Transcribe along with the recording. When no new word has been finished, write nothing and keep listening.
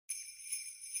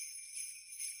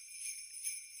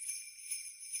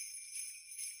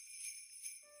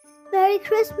Merry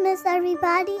Christmas,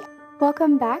 everybody.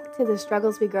 Welcome back to the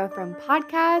Struggles We Grow From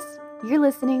podcast. You're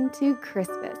listening to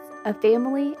Christmas, a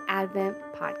family Advent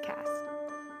podcast.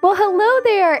 Well, hello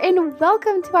there, and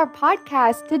welcome to our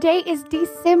podcast. Today is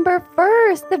December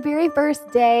 1st, the very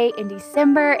first day in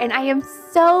December, and I am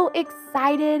so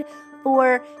excited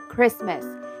for Christmas.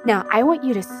 Now, I want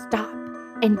you to stop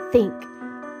and think,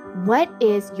 what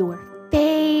is your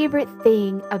favorite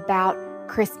thing about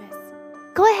Christmas?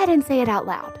 Go ahead and say it out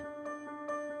loud.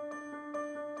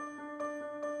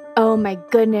 Oh my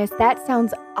goodness, that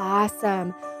sounds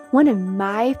awesome. One of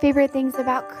my favorite things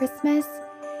about Christmas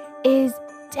is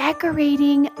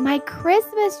decorating my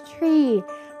Christmas tree.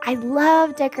 I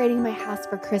love decorating my house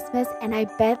for Christmas, and I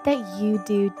bet that you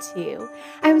do too.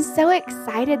 I'm so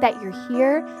excited that you're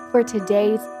here for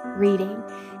today's reading.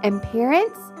 And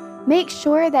parents, make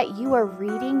sure that you are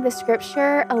reading the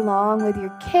scripture along with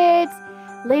your kids.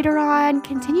 Later on,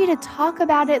 continue to talk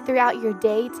about it throughout your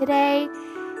day today.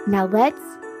 Now let's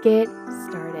get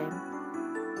started.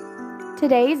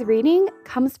 Today's reading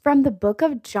comes from the book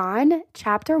of John,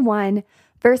 chapter 1,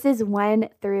 verses 1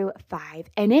 through 5.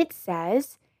 And it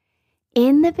says,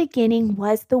 "In the beginning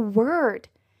was the Word,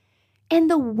 and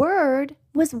the Word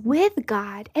was with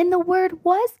God, and the Word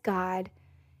was God.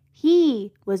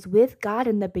 He was with God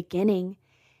in the beginning,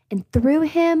 and through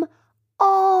him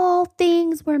all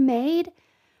things were made.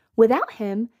 Without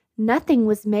him, nothing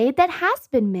was made that has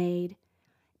been made.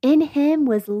 In him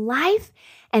was life,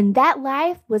 and that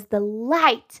life was the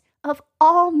light of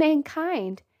all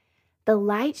mankind. The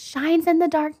light shines in the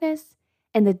darkness,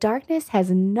 and the darkness has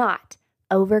not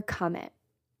overcome it."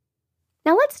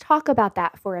 Now let's talk about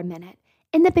that for a minute.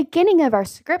 In the beginning of our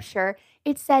scripture,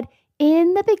 it said,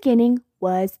 "In the beginning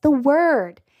was the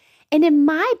Word." And in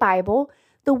my Bible,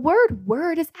 the word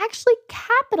word is actually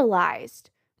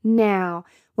capitalized. Now,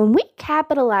 when we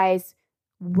capitalize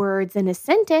words in a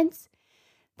sentence,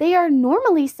 they are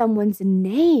normally someone's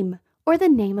name or the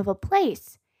name of a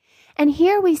place. And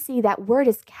here we see that word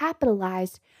is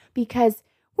capitalized because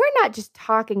we're not just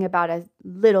talking about a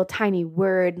little tiny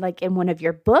word like in one of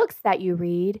your books that you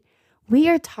read. We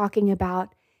are talking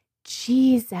about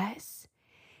Jesus.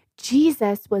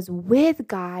 Jesus was with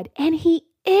God, and he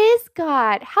is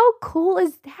God. How cool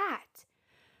is that?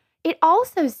 It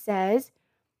also says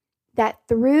that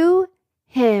through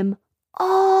him,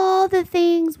 all the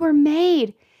things were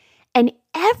made. And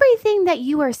everything that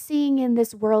you are seeing in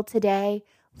this world today,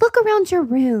 look around your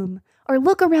room or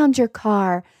look around your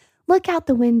car, look out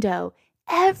the window.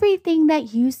 Everything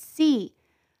that you see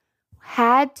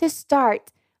had to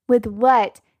start with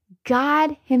what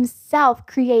God himself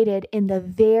created in the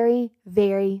very,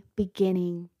 very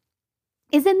beginning.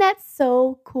 Isn't that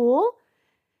so cool?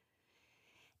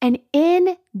 And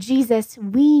in Jesus,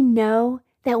 we know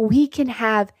that we can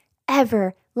have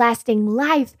everlasting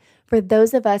life for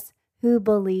those of us who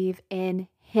believe in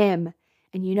him.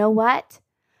 And you know what?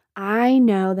 I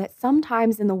know that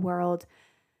sometimes in the world,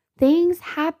 things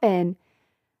happen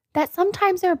that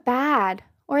sometimes are bad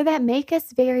or that make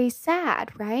us very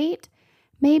sad, right?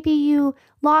 Maybe you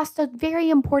lost a very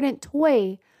important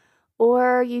toy,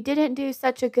 or you didn't do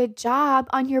such a good job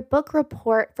on your book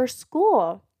report for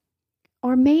school.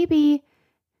 Or maybe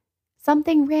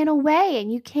something ran away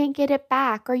and you can't get it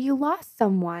back, or you lost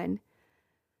someone.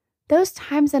 Those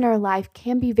times in our life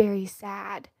can be very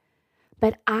sad.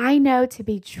 But I know to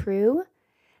be true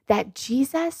that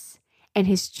Jesus and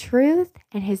his truth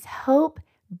and his hope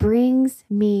brings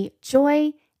me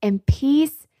joy and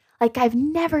peace like I've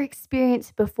never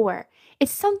experienced before.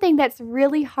 It's something that's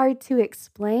really hard to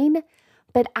explain,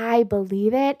 but I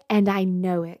believe it and I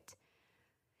know it.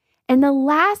 And the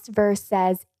last verse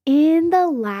says, "In the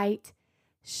light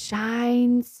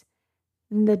shines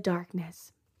the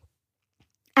darkness."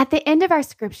 At the end of our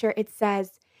scripture, it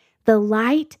says, "The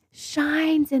light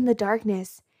shines in the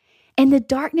darkness, and the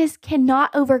darkness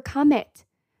cannot overcome it."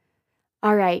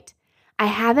 All right, I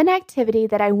have an activity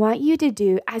that I want you to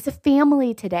do as a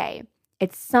family today.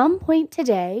 At some point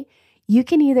today, you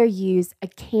can either use a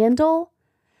candle,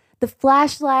 the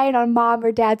flashlight on mom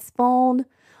or dad's phone,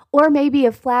 or maybe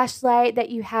a flashlight that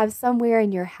you have somewhere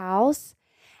in your house.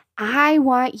 I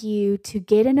want you to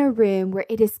get in a room where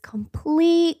it is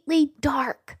completely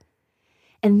dark.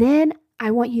 And then I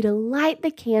want you to light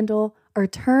the candle or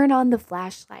turn on the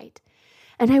flashlight.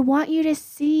 And I want you to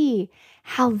see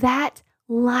how that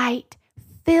light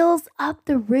fills up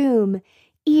the room,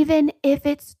 even if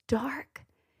it's dark.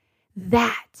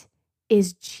 That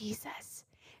is Jesus.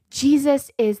 Jesus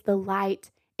is the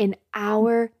light in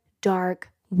our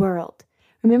dark world.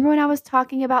 Remember when I was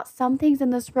talking about some things in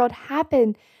this world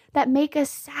happen that make us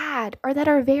sad or that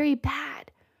are very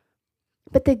bad?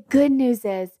 But the good news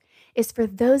is for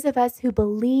those of us who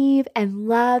believe and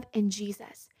love in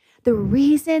Jesus, the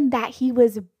reason that he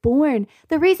was born,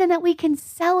 the reason that we can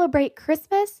celebrate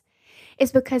Christmas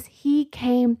is because he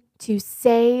came to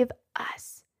save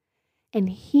us. And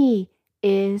he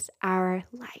is our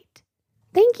light.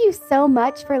 Thank you so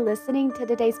much for listening to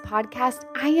today's podcast.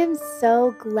 I am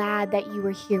so glad that you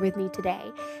were here with me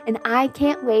today, and I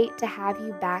can't wait to have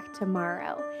you back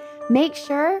tomorrow. Make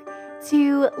sure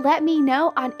to let me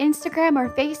know on Instagram or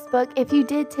Facebook if you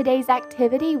did today's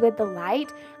activity with the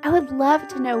light. I would love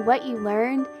to know what you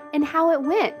learned and how it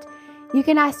went. You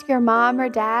can ask your mom or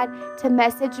dad to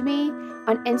message me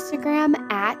on Instagram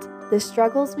at The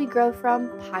Struggles We Grow From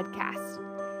Podcast.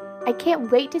 I can't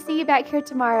wait to see you back here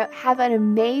tomorrow. Have an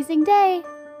amazing day.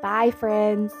 Bye,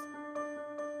 friends.